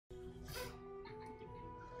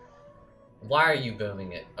Why are you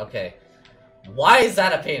booming it? Okay. Why is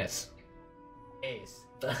that a penis? Ace.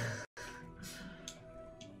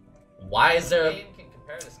 Why is there Game can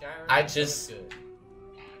compare to Skyrim, I just... good.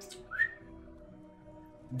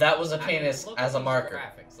 That was a penis look as at a these marker.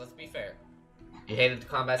 Graphics, let's be fair. You hated the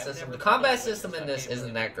combat I've system? never The done combat the system in this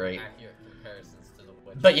isn't that great. Accurate comparisons to the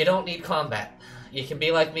Witcher. But you don't need combat. You can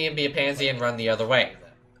be like me and be a pansy and run the other way.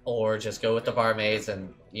 Or just go with the barmaids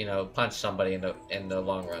and, you know, punch somebody in the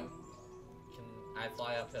long run. Can I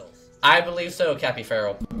fly up hills? I believe so, Cappy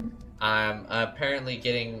Farrell. I'm apparently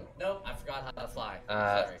getting... Nope, I forgot how to fly.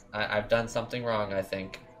 Sorry. I've done something wrong, I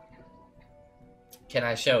think. Can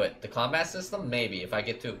I show it? The combat system? Maybe, if I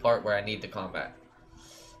get to a part where I need the combat.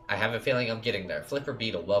 I have a feeling I'm getting there. Flipper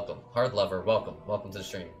Beetle, welcome. Hard Lover, welcome. Welcome to the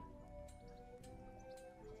stream.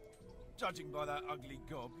 Judging by that ugly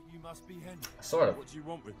gob, you must be Henry. Sort of. What do you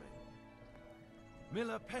want with me?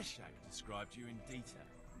 Miller Peshak described you in detail.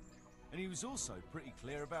 And he was also pretty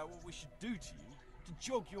clear about what we should do to you to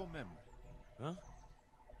jog your memory. Huh?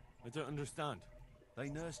 I don't understand. They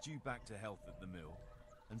nursed you back to health at the mill,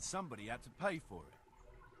 and somebody had to pay for it.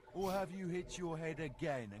 Or have you hit your head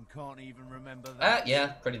again and can't even remember that? Yeah,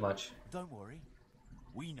 pretty much. Don't worry.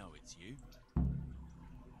 We know it's you.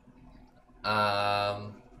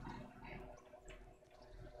 I'm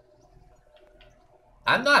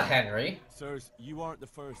not Henry. Sirs, you aren't the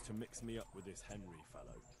first to mix me up with this Henry fellow.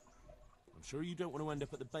 I'm sure you don't want to end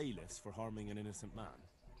up at the bailiffs for harming an innocent man.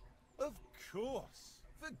 Of course.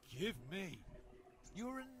 Forgive me.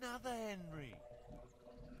 You're another Henry.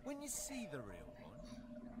 When you see the real one,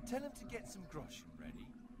 tell him to get some groschen ready,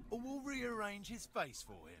 or we'll rearrange his face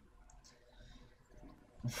for him.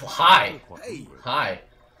 Hi. Hey. Hi.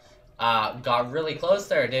 Got really close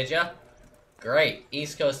there, did ya? Great.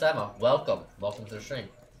 East Coast Emma, welcome. Welcome to the stream.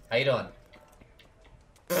 How you doing?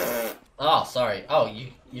 Oh, sorry. Oh,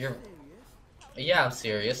 you're... Yeah, I'm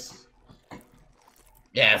serious.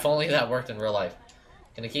 Yeah, if only that worked in real life.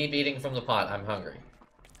 Gonna keep eating from the pot. I'm hungry.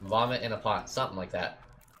 Vomit in a pot. Something like that.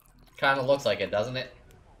 Kinda looks like it, doesn't it?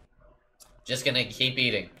 Just gonna keep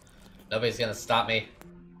eating. Nobody's gonna stop me.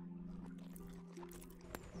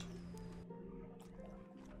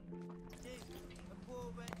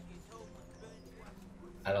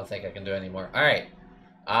 I don't think I can do any more. Alright.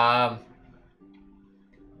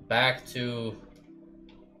 Back to...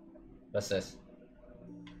 What's this?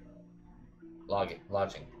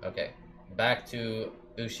 Lodging. Okay. Back to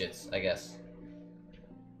Ushit's, I guess.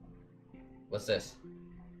 What's this?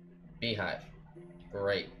 Beehive.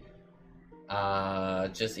 Great.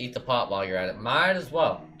 Just eat the pot while you're at it. Might as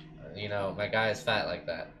well. You know, my guy is fat like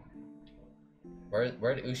that.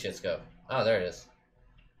 Where'd Ushit's go? Oh, there it is.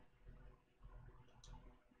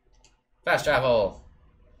 Fast travel!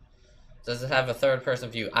 Does it have a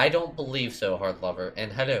third-person view? I don't believe so, Hard Lover.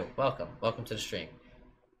 And hello, welcome. Welcome to the stream.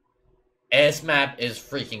 This map is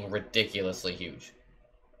freaking ridiculously huge.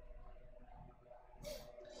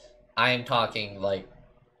 I am talking, like...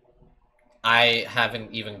 I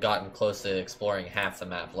haven't even gotten close to exploring half the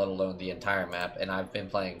map, let alone the entire map, and I've been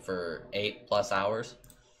playing for 8+ hours.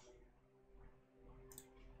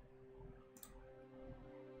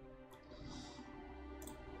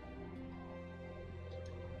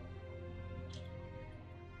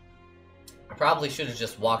 I probably should have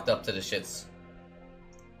just walked up to the shits.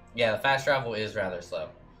 Yeah, the fast travel is rather slow.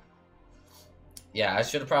 Yeah, I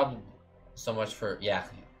should have probably... So much for... Yeah.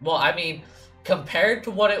 Well, I mean, compared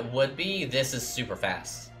to what it would be, this is super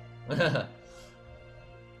fast.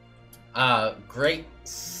 Great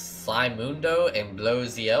Slimundo and Blow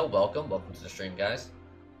ZL, welcome. Welcome to the stream, guys.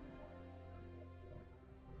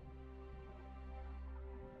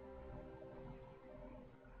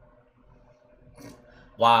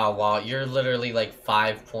 Wow, you're literally like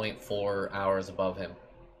 5.4 hours above him.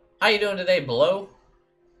 How you doing today, Blow?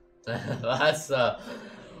 That's a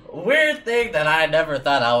weird thing that I never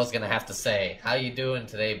thought I was gonna have to say. How you doing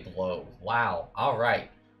today, Blow? Wow,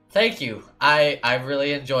 alright. Thank you. I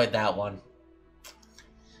really enjoyed that one.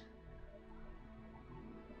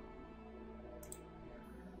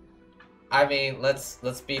 I mean,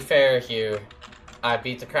 let's be fair here. I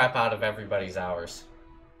beat the crap out of everybody's hours.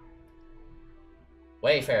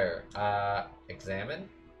 Wayfarer, examine.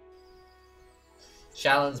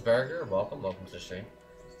 Shallon's Burger, welcome to the stream.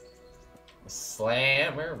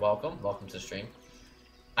 Slammer, welcome to the stream.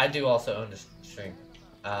 I do also own this stream.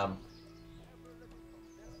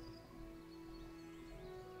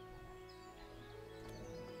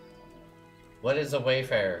 What is a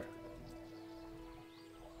Wayfarer?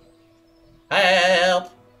 Help!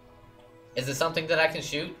 Is it something that I can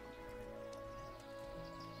shoot?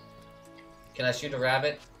 Can I shoot a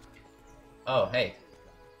rabbit? Oh, hey.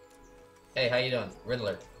 Hey, how you doing?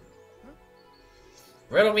 Riddler.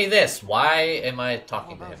 Riddle me this. Why am I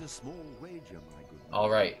talking to How him? about a small wager, my good man?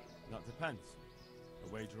 Alright. That depends.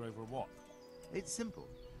 A wager over what? It's simple.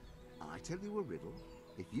 I tell you a riddle.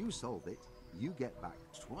 If you solve it, you get back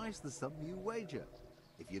twice the sum you wager.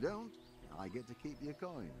 If you don't, I get to keep your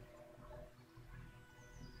coin.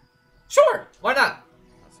 Sure! Why not?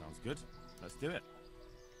 That sounds good. Let's do it.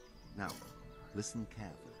 Now, listen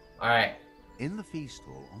carefully. Alright. In the feast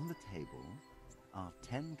hall on the table are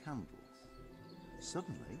 10 candles.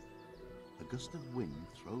 Suddenly, a gust of wind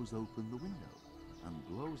throws open the window and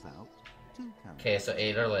blows out 2 candles. Okay, so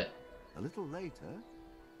 8 are lit. A little later,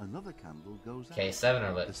 another candle goes out. Okay, 7 are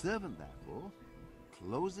The lit. servant, therefore,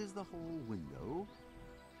 closes the hall window.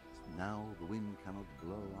 Now the wind cannot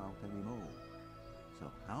blow out any more.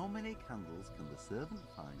 So how many candles can the servant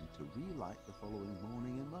find to relight the following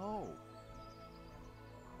morning in the hall?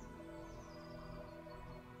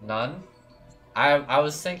 None? I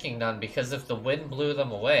was thinking none, because if the wind blew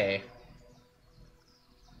them away,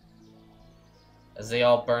 as they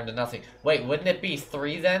all burned to nothing. Wait, wouldn't it be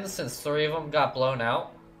 3 then, since 3 of them got blown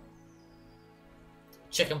out?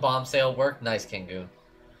 Chicken bomb sale worked? Nice, King Goon.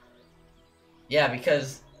 Yeah,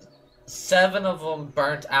 because 7 of them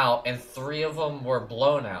burnt out, and 3 of them were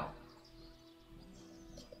blown out.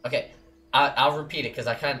 Okay, I'll repeat it, because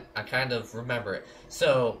I kind of remember it.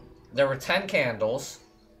 So, there were 10 candles,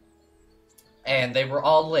 and they were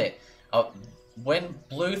all lit. Wind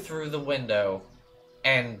blew through the window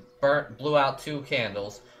and blew out 2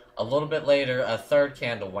 candles. A little bit later, a 3rd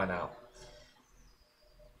candle went out.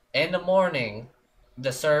 In the morning,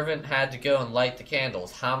 the servant had to go and light the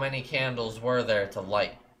candles. How many candles were there to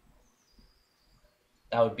light?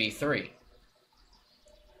 That would be 3.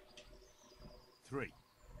 3.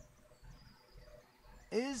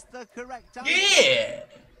 Is the correct answer. Yeah!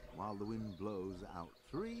 While the wind blows out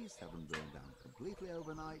 3, 7 burn down completely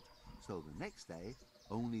overnight. So the next day,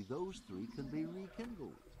 only those 3 can be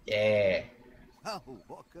rekindled. Yeah. Oh,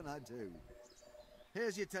 what can I do?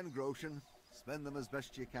 Here's your 10 groschen. Spend them as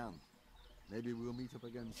best you can. Maybe we'll meet up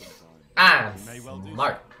again sometime. I'm You may well do so.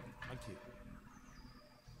 smart. Thank you.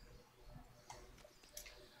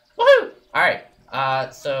 Woohoo!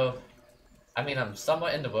 Alright, so, I mean, I'm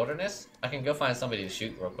somewhat in the wilderness. I can go find somebody to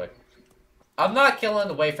shoot real quick. I'm not killing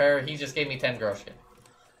the Wayfarer, he just gave me 10 groschen.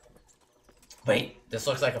 Wait, this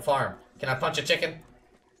looks like a farm. Can I punch a chicken?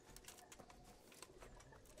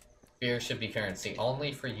 Beer should be currency.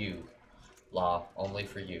 Only for you. Law, only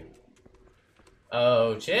for you.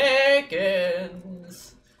 Oh,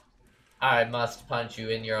 chickens! I must punch you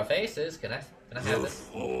in your faces. Can I have this?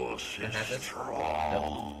 Can I have this?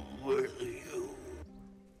 No.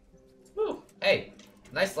 Ooh, hey,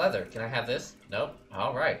 nice leather. Can I have this? Nope.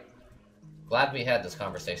 Alright. Glad we had this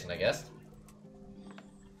conversation, I guess.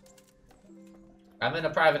 I'm in a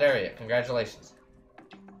private area. Congratulations.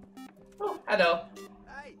 Oh, hello.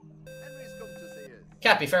 Hey, Henry's come to see us.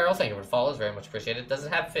 Cappy Farrell, thank you for the follows. Very much appreciated. Does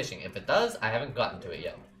it have fishing? If it does, I haven't gotten to it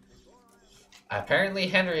yet. Apparently,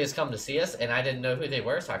 Henry has come to see us, and I didn't know who they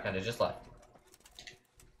were, so I kind of just left.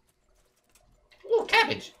 Ooh,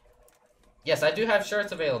 cabbage! Yes, I do have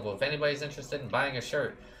shirts available. If anybody's interested in buying a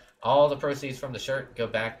shirt, all the proceeds from the shirt go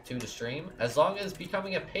back to the stream, as long as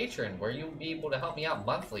becoming a patron, where you'll be able to help me out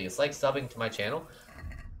monthly. It's like subbing to my channel.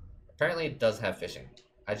 Apparently, it does have fishing.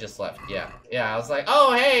 I just left. Yeah, I was like,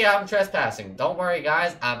 oh, hey, I'm trespassing. Don't worry,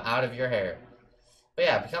 guys. I'm out of your hair. But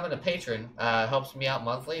yeah, becoming a patron helps me out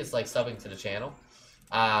monthly. It's like subbing to the channel.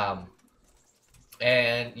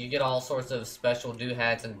 And you get all sorts of special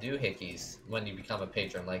doohads and doohickeys when you become a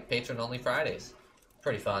patron, like patron-only Fridays.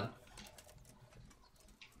 Pretty fun.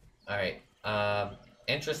 Alright,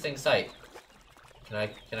 interesting sight. Can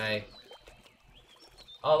I...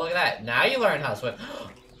 Oh, look at that. Now you learn how to swim.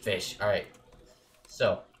 Fish. Alright.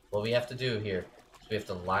 So, what we have to do here is we have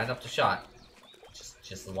to line up the shot.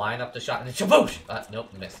 Just line up the shot and then shaboosh!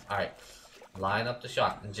 Nope, missed. Alright. Line up the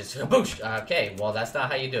shot and just shaboosh! Okay, well, that's not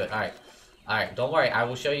how you do it. Alright. Alright, don't worry. I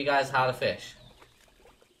will show you guys how to fish.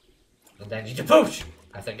 And then you shaboosh!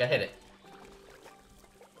 I think I hit it.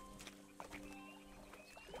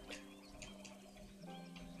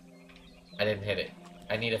 I didn't hit it.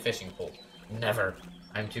 I need a fishing pole. Never.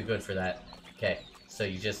 I'm too good for that. Okay, so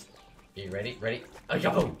you just... Are you ready? Ready? Oh,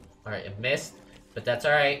 yo! Alright, it missed. But that's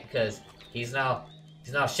alright, because he's now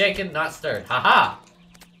shaken, not stirred. Haha!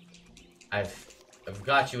 I've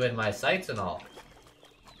got you in my sights and all.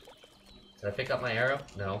 Did I pick up my arrow?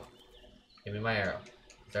 No. Give me my arrow.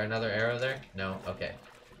 Is there another arrow there? No? Okay.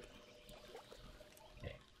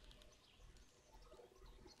 Okay.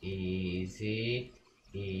 Easy.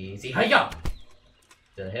 Easy. Hiya!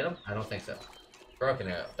 Did I hit him? I don't think so. Broken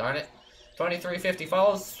arrow. Darn it. 2350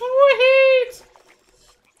 follows. Sweet!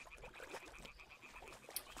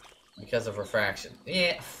 Because of refraction.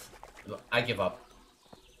 Yeah. I give up.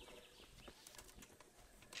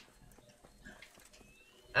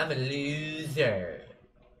 I'm a loser.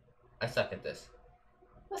 I suck at this.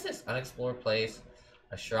 What's this? Unexplored place.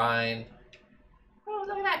 A shrine. Oh,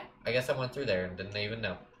 look at that. I guess I went through there and didn't even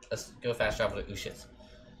know. Let's go fast travel to Ushit's.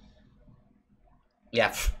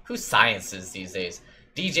 Yeah, who sciences these days?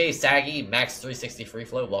 DJ Saggy, Max 360 Free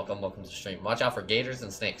Flow, welcome to the stream. Watch out for gators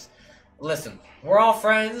and snakes. Listen, we're all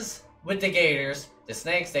friends with the gators. The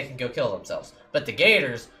snakes, they can go kill themselves. But the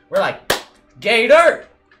gators, we're like, Gator!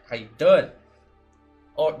 How you doing?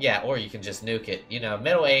 Or, yeah, or you can just nuke it. You know,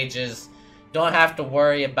 Middle Ages, don't have to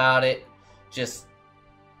worry about it. Just,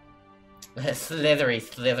 slithery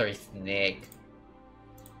snake.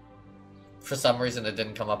 For some reason, it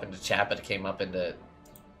didn't come up into chat, but it came up into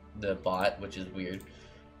the bot, which is weird.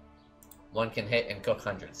 One can hit and cook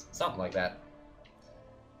hundreds. Something like that.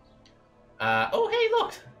 Oh, hey,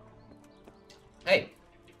 look! Hey.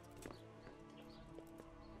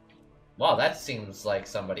 Wow, that seems like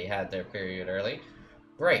somebody had their period early.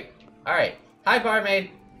 Great. Alright. Hi,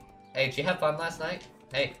 barmaid. Hey, did you have fun last night?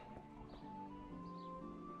 Hey.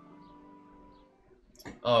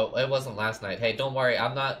 Oh, it wasn't last night. Hey, don't worry.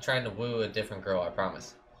 I'm not trying to woo a different girl, I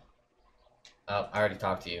promise. Oh, I already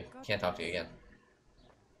talked to you. Can't talk to you again.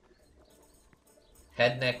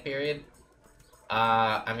 Head, neck, period?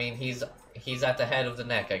 I mean, he's at the head of the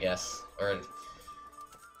neck, I guess. Or...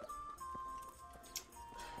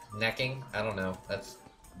 necking? I don't know. That's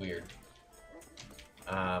weird.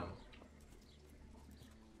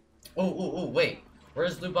 Ooh, wait.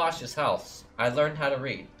 Where's Lubosh's house? I learned how to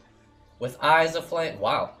read. With eyes of flame.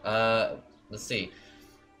 Wow. Let's see.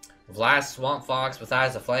 Vlad Swamp Fox with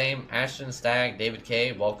eyes of flame. Ashton Stag. David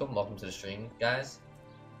K. Welcome to the stream, guys.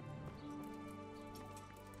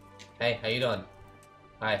 Hey, how you doing?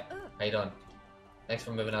 Hi. How you doing? Thanks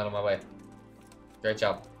for moving out of my way. Great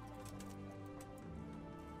job.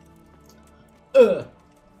 Is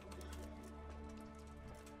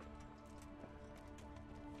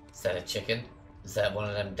that a chicken? Is that one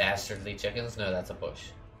of them dastardly chickens? No, that's a bush.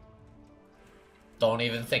 Don't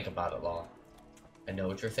even think about it, Law. I know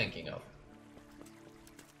what you're thinking of.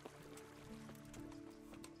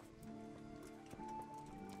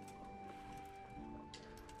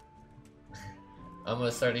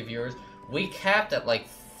 Almost 30 viewers. We capped at like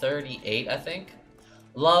 38, I think.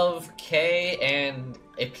 Love, K, and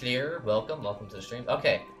Eclair. Welcome to the stream.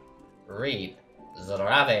 Okay. Read.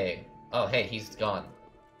 Zorave. Oh, hey, he's gone.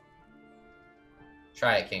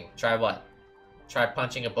 Try it, King. Try what? Try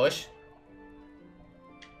punching a bush?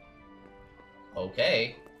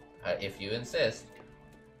 Okay. If you insist.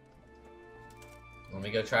 Let me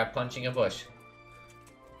go try punching a bush.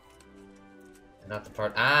 Not the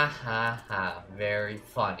part. Ah ha ha. Very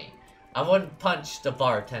funny. I wouldn't punch the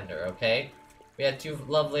bartender, okay? We had too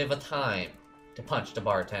lovely of a time to punch the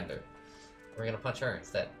bartender. We're gonna punch her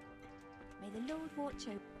instead. May the Lord watch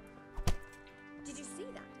over. Did you see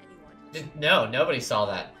that, anyone? No, nobody saw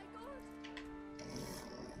that.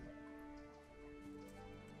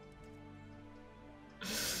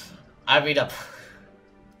 I mean,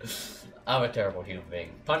 I'm a terrible human being.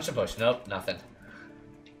 Punch a bush. Nope, nothing.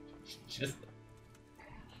 Just...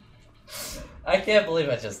 I can't believe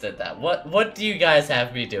I just did that. What do you guys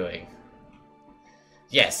have me doing?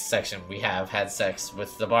 Yes, section. We have had sex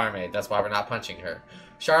with the barmaid. That's why we're not punching her.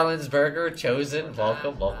 Charlene's Burger, Chosen.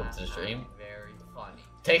 Welcome to the stream. Very funny.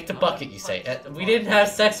 Take the bucket, you say. We didn't have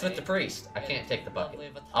sex with the priest. I can't take the bucket.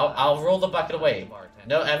 I'll roll the bucket away.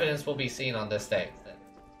 No evidence will be seen on this day.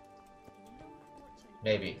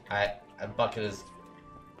 Maybe. A bucket is...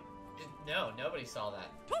 No, nobody saw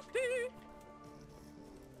that.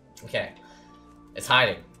 Okay. It's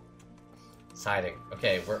hiding. It's hiding.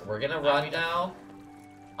 Okay, we're gonna run now.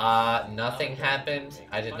 Nothing happened.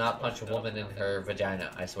 I did not punch a woman in her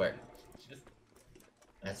vagina, I swear.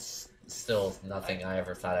 That's still nothing I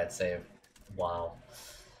ever thought I'd say. Wow.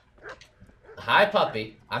 Hi,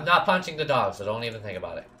 puppy. I'm not punching the dog, so don't even think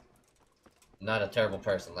about it. I'm not a terrible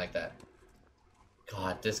person like that.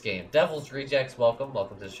 God, this game. Devil's Rejects, welcome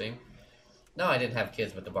to the stream. No, I didn't have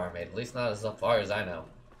kids with the barmaid. At least not as far as I know.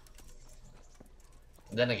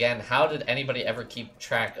 Then again, how did anybody ever keep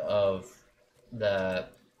track of the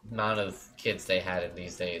amount of kids they had in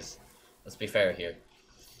these days? Let's be fair here.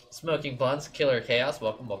 Smoking Blunts, Killer Chaos,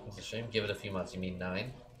 welcome to the stream. Give it a few months, you mean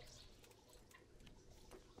 9.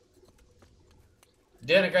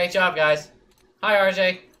 Doing a great job, guys. Hi,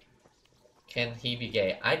 RJ. Can he be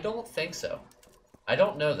gay? I don't think so. I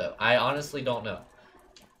don't know, though. I honestly don't know.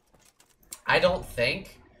 I don't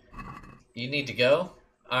think. You need to go?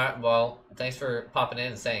 Alright, well, thanks for popping in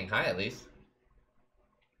and saying hi at least.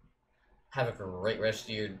 Have a great rest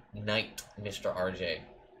of your night, Mr. RJ.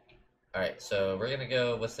 Alright, so we're gonna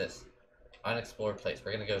go, what's this? Unexplored place.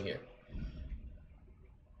 We're gonna go here.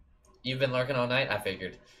 You've been lurking all night? I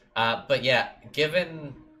figured. But yeah,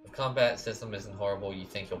 given the combat system isn't horrible, you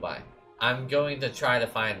think you'll buy. I'm going to try to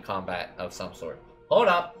find combat of some sort. Hold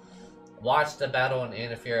up! Watch the battle and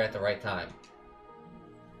interfere at the right time.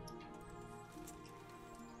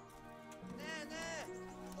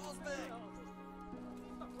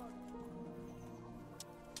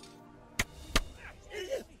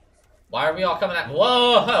 Why are we all coming at me?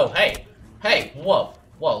 Whoa, hey, hey, whoa,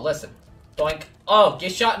 listen. Doink. Oh,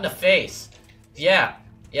 get shot in the face. Yeah,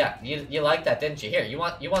 you like that, didn't you? Here, you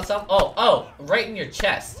want some? Oh, right in your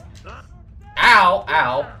chest. Ow,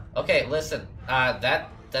 ow. Okay, listen,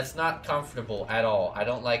 that's not comfortable at all. I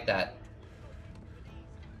don't like that.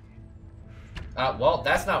 Well,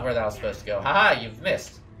 that's not where that was supposed to go. Haha, you've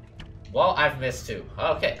missed. Well, I've missed too.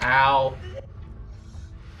 Okay, ow.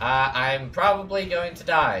 I'm probably going to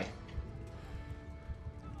die.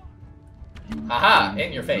 Haha,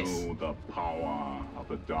 in your face. Know the power of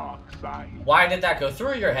the dark side. Why did that go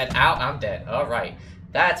through your head? Ow, I'm dead. Alright.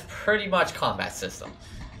 That's pretty much combat system.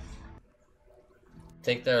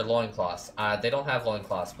 Take their loincloths. They don't have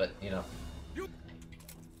loincloths, but, you know.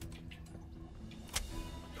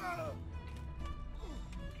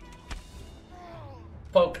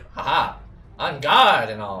 Poke. Haha. On guard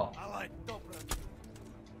and all.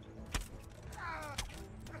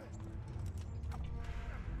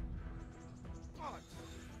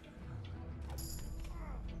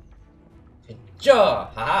 Ja!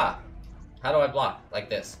 Haha! How do I block? Like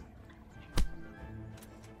this.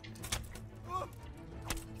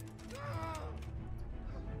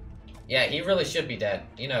 Yeah, he really should be dead.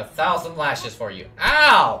 You know, 1,000 lashes for you.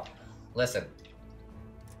 Ow! Listen.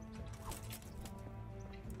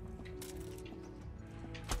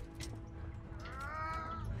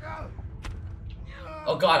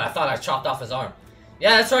 Oh god, I thought I chopped off his arm.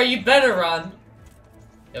 Yeah, that's right, you better run!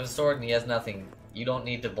 You have a sword and he has nothing. You don't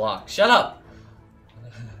need to block. Shut up!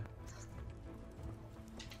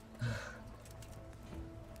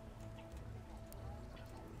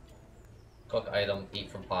 Cook item, eat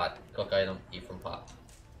from pot. Cook item, eat from pot.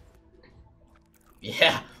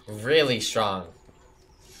 Yeah, really strong.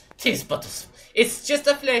 It's just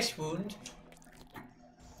a flesh wound.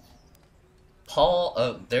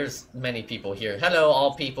 Paul, there's many people here. Hello,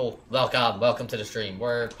 all people. Welcome to the stream.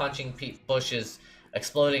 We're punching bushes,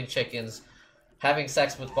 exploding chickens, having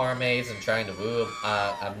sex with barmaids, and trying to woo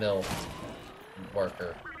a mill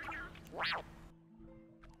worker.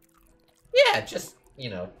 Yeah, just, you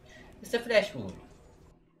know. It's a flesh wound.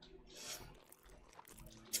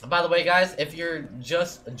 By the way, guys, if you're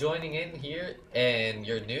just joining in here and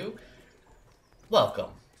you're new, welcome.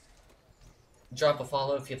 Drop a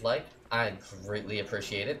follow if you'd like. I'd greatly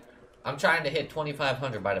appreciate it. I'm trying to hit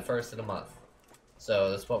 2,500 by the first of the month. So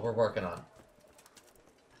that's what we're working on.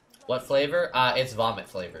 What flavor? It's vomit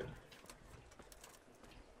flavored.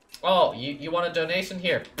 Oh, you want a donation?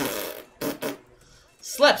 Here.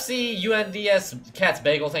 Slepsy, UNDS, Cat's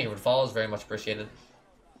Bagel, thank you for the follows, very much appreciated.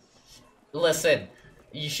 Listen,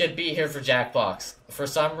 you should be here for Jackbox. For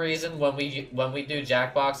some reason, when we do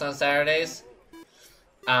Jackbox on Saturdays,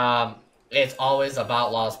 it's always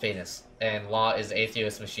about Law's penis, and Law is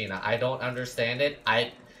Atheist Machina. I don't understand it.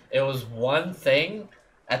 It was one thing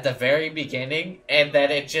at the very beginning, and then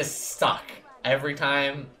it just stuck. Every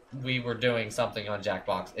time we were doing something on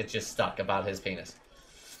Jackbox, it just stuck about his penis.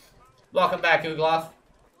 Welcome back, Oogloff.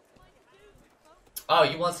 Oh,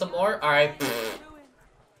 you want some more? Alright.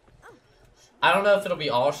 I don't know if it'll be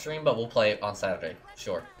all stream, but we'll play it on Saturday.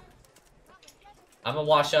 Sure. I'm gonna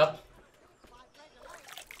wash up.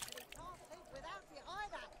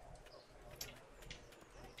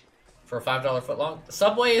 For a $5 footlong.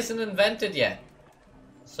 Subway isn't invented yet.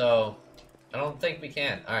 So, I don't think we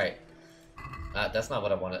can. Alright. That's not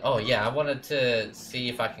what I wanted. Oh, yeah, I wanted to see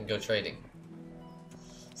if I can go trading.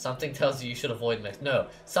 Something tells you should avoid mix. No,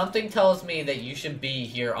 something tells me that you should be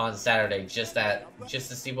here on Saturday just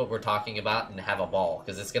to see what we're talking about and have a ball,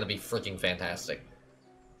 because it's gonna be freaking fantastic.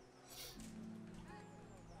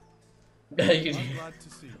 I'm glad to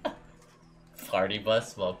see you. Party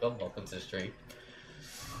bus, welcome to the stream.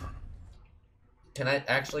 Can I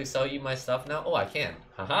actually sell you my stuff now? Oh, I can.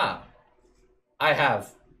 Haha. I have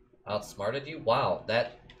outsmarted you. Wow,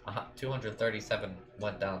 that 237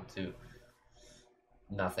 went down to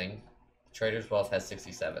nothing. Trader's Wealth has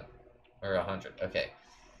 67. Or 100. Okay.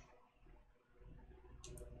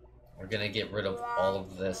 We're gonna get rid of all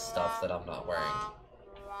of this stuff that I'm not wearing.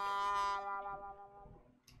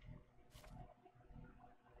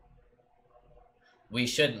 We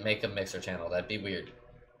shouldn't make a mixer channel. That'd be weird.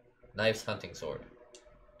 Knives, hunting sword.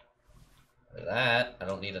 That, I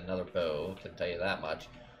don't need another bow, can tell you that much.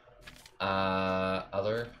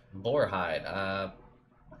 Other boar hide.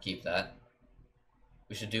 Keep that.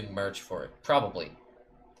 We should do merch for it. Probably.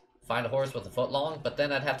 Find a horse with a foot long, but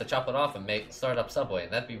then I'd have to chop it off and start up Subway,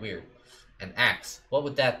 and that'd be weird. An axe. What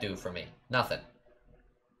would that do for me? Nothing.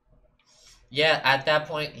 Yeah, at that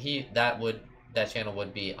point, that channel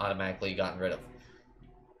would be automatically gotten rid of.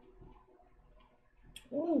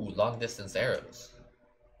 Ooh, long distance arrows.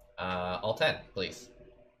 All 10, please.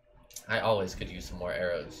 I always could use some more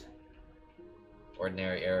arrows.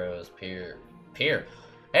 Ordinary arrows, pear.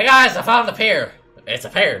 Hey guys, I found the pear! It's a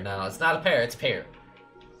pear now, it's not a pear, it's a pear.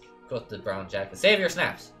 Quote the brown jacket. Save your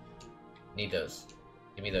snaps! Need those.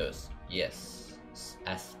 Give me those. Yes.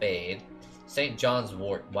 A spade. St. John's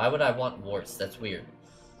wort. Why would I want warts? That's weird.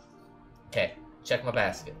 Okay, check my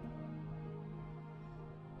basket.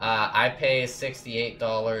 I pay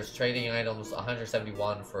 $68. Trading items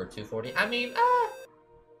 $171 for $240. I mean,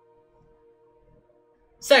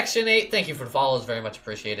 Section 8, thank you for the follows, very much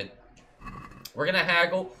appreciated. We're gonna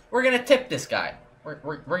haggle. We're gonna tip this guy.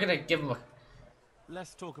 We're gonna give him a...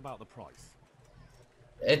 Let's talk about the price.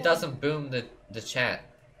 It doesn't boom the chat.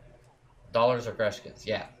 Dollars or Greshkins,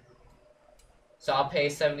 yeah. So I'll pay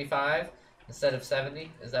 75 instead of 70.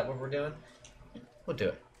 Is that what we're doing? We'll do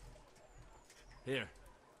it. Here,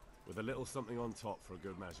 with a little something on top for a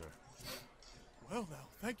good measure. Well now,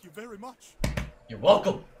 thank you very much. You're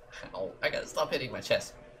welcome. Oh, I gotta stop hitting my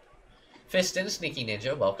chest. Fistin, Sneaky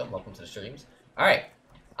Ninja, welcome to the streams. Alright,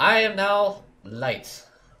 I am now light.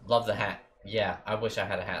 Love the hat. Yeah, I wish I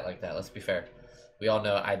had a hat like that, let's be fair. We all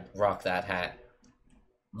know I'd rock that hat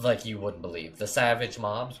like you wouldn't believe. The Savage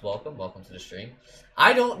Mobs, welcome to the stream.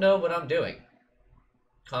 I don't know what I'm doing.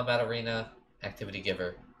 Combat Arena, Activity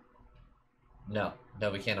Giver. No,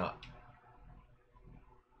 we cannot.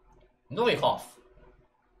 Neuhof.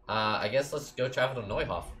 I guess let's go travel to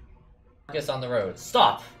Neuhof. Carcass on the road.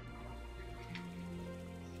 Stop!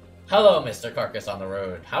 Hello, Mr. Carcass on the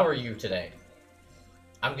road. How are you today?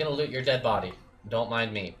 I'm gonna loot your dead body. Don't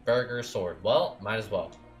mind me. Burger, sword. Well, might as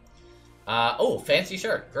well. Oh, fancy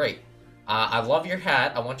shirt. Great. I love your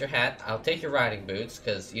hat. I want your hat. I'll take your riding boots,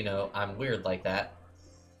 because, you know, I'm weird like that.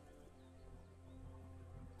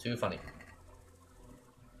 Too funny.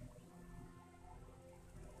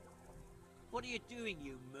 What are you doing,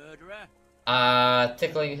 you murderer?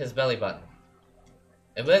 Tickling his belly button.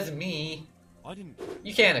 It was me. I didn't...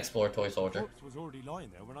 You can't explore Toy The Soldier. corpse was already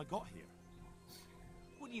lying there when I got here.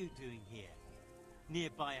 What are you doing here?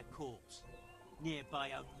 Nearby a corpse. Nearby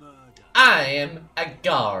a murder. I am a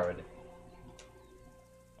guard.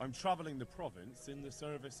 I'm traveling the province in the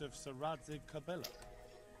service of Sir Radzig Kabila.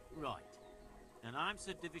 Right. And I'm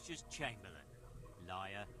Sir Divish's Chamberlain.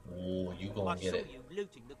 Liar. Oh, you gonna I get saw it. you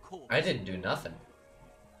looting the corpse. I didn't do nothing.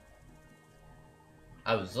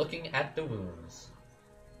 I was looking at the wounds.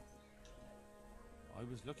 I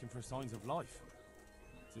was looking for signs of life.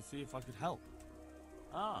 To see if I could help.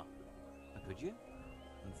 Ah. Could you?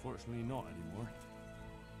 Unfortunately not anymore.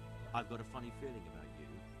 I've got a funny feeling about you.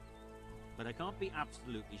 But I can't be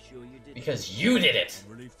absolutely sure you did. Because you did it!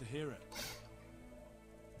 I'm relieved to hear it.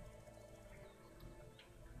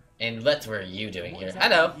 And what were you doing What here?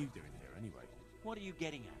 exactly Hello! are you doing here anyway? What are you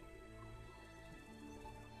getting at?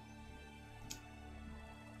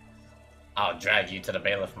 I'll drag you to the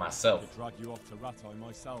bailiff I myself. could drag you off to Ratai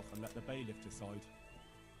myself and let the bailiff decide.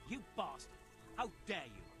 You bastard! How dare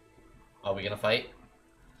you! Are we gonna fight?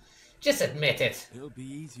 Just admit it. It'll be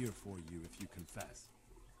easier for you if you confess.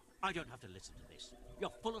 I don't have to listen to this.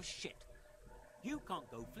 You're full of shit. You can't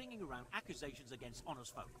go flinging around accusations against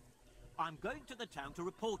honest folk. I'm going to the town to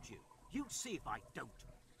report you. You see if I don't.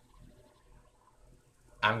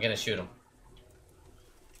 I'm gonna shoot him.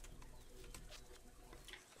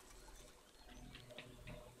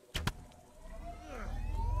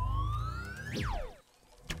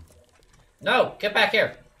 No! Get back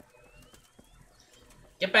here!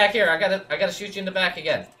 Get back here! I gotta shoot you in the back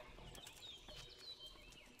again.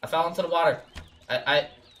 I fell into the water.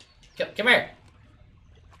 Come here!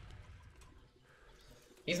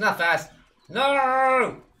 He's not fast.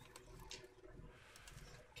 No!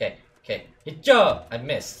 Okay. Hit ya! I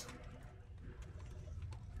missed.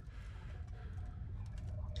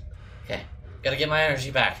 Okay. Gotta get my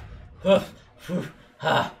energy back. Oh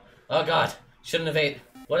god. Shouldn't have ate.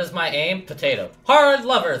 What is my aim? Potato. Hard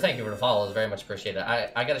lover! Thank you for the follows. Very much appreciated.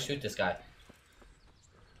 I gotta shoot this guy.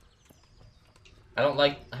 I don't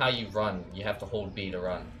like how you run. You have to hold B to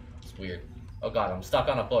run. It's weird. Oh god, I'm stuck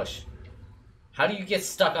on a bush. How do you get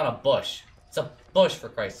stuck on a bush? It's a bush, for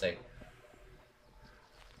Christ's sake.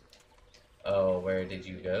 Oh, where did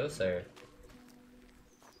you go, sir?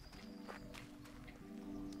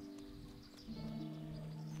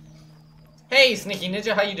 Hey, Sneaky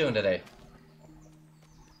Ninja, how you doing today?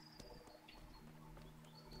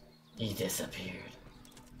 He disappeared.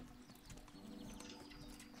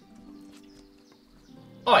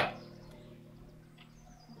 Oi!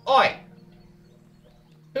 Oi!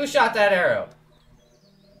 Who shot that arrow?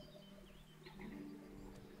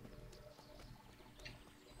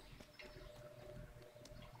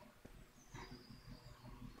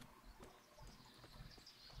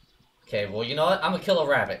 Okay, well, you know what? I'm gonna kill a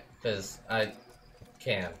rabbit, because I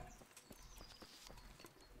can.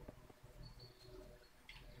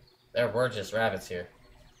 There were just rabbits here.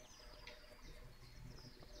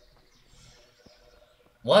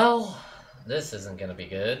 Well, this isn't gonna be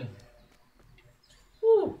good.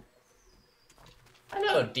 Woo! I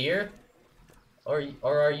know, deer. Or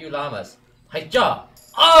are you llamas? Hi-ya!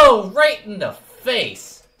 Oh, right in the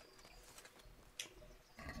face!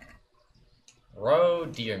 Raw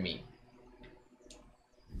deer meat.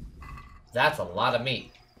 That's a lot of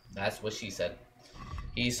meat. That's what she said.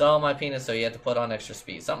 He saw my penis, so he had to put on extra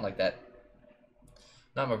speed. Something like that.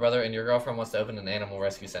 Not my brother, and your girlfriend wants to open an animal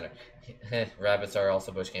rescue center. Rabbits are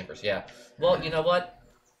also bush campers, yeah. Well, you know what?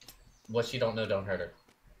 What you don't know don't hurt her.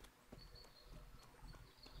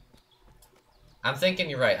 I'm thinking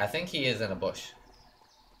you're right. I think he is in a bush.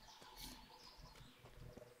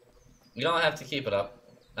 You don't have to keep it up,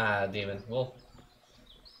 Demon. Well,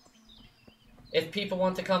 if people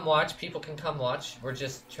want to come watch, people can come watch. We're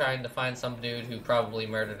just trying to find some dude who probably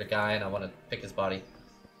murdered a guy, and I want to pick his body.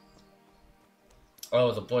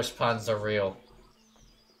 Oh, the bush puns are real.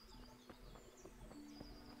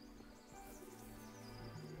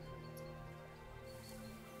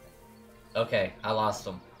 Okay, I lost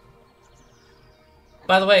him.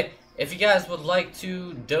 By the way, if you guys would like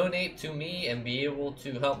to donate to me and be able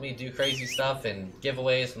to help me do crazy stuff and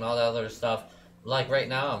giveaways and all that other stuff, like right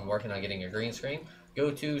now, I'm working on getting a green screen. Go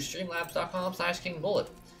to streamlabs.com/kingbullet.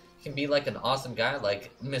 You can be like an awesome guy like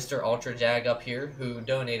Mr. Ultra Jag up here who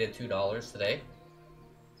donated $2 today.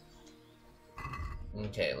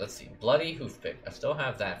 Okay, let's see. Bloody hoofpick. I still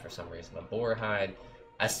have that for some reason. A boar hide.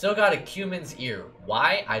 I still got a cumin's ear.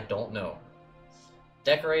 Why? I don't know.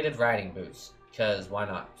 Decorated riding boots. Because why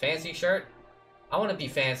not? Fancy shirt? I want to be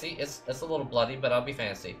fancy. It's a little bloody, but I'll be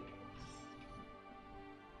fancy.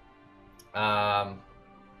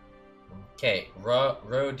 Okay.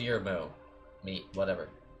 Roe deer mo. Meat. Whatever.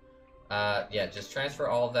 Yeah, just transfer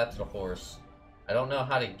all of that to the horse. I don't know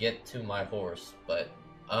how to get to my horse, but...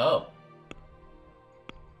 Oh.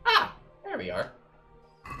 Ah! There we are.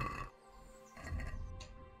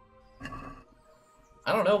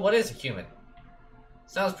 I don't know, what is a cumin?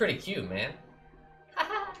 Sounds pretty cute, man.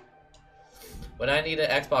 Would I need an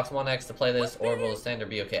Xbox One X to play this, or will the standard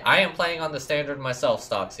be okay? I am playing on the standard myself,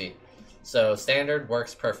 Stoxy. So, standard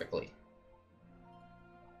works perfectly.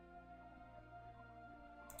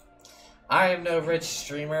 I am no rich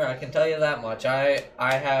streamer, I can tell you that much. I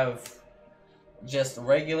have just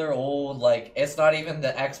regular old, like, it's not even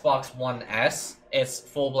the Xbox One S, it's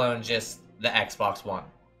full-blown just the Xbox One.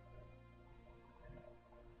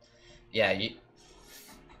 Yeah,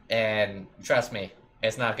 and trust me,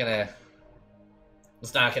 it's not gonna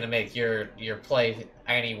make your play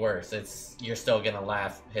any worse. You're still gonna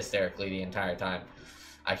laugh hysterically the entire time.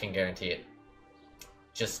 I can guarantee it.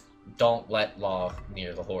 Just don't let Law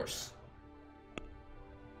near the horse.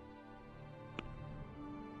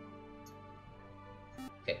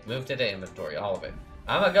 Okay, move to the inventory, all of it.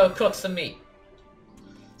 I'm gonna go cook some meat.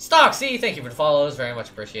 Stoxy, thank you for the follows, very much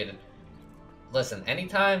appreciated. Listen,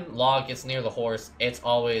 anytime Law gets near the horse, it's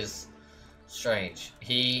always strange.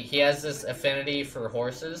 He has this affinity for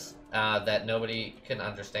horses that nobody can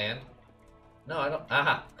understand. No, I don't.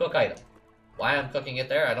 Aha, cook item. Why I'm cooking it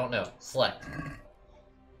there, I don't know. Select.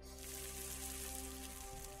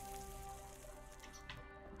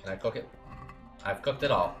 Can I cook it? I've cooked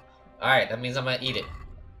it all. Alright, that means I'm gonna eat it.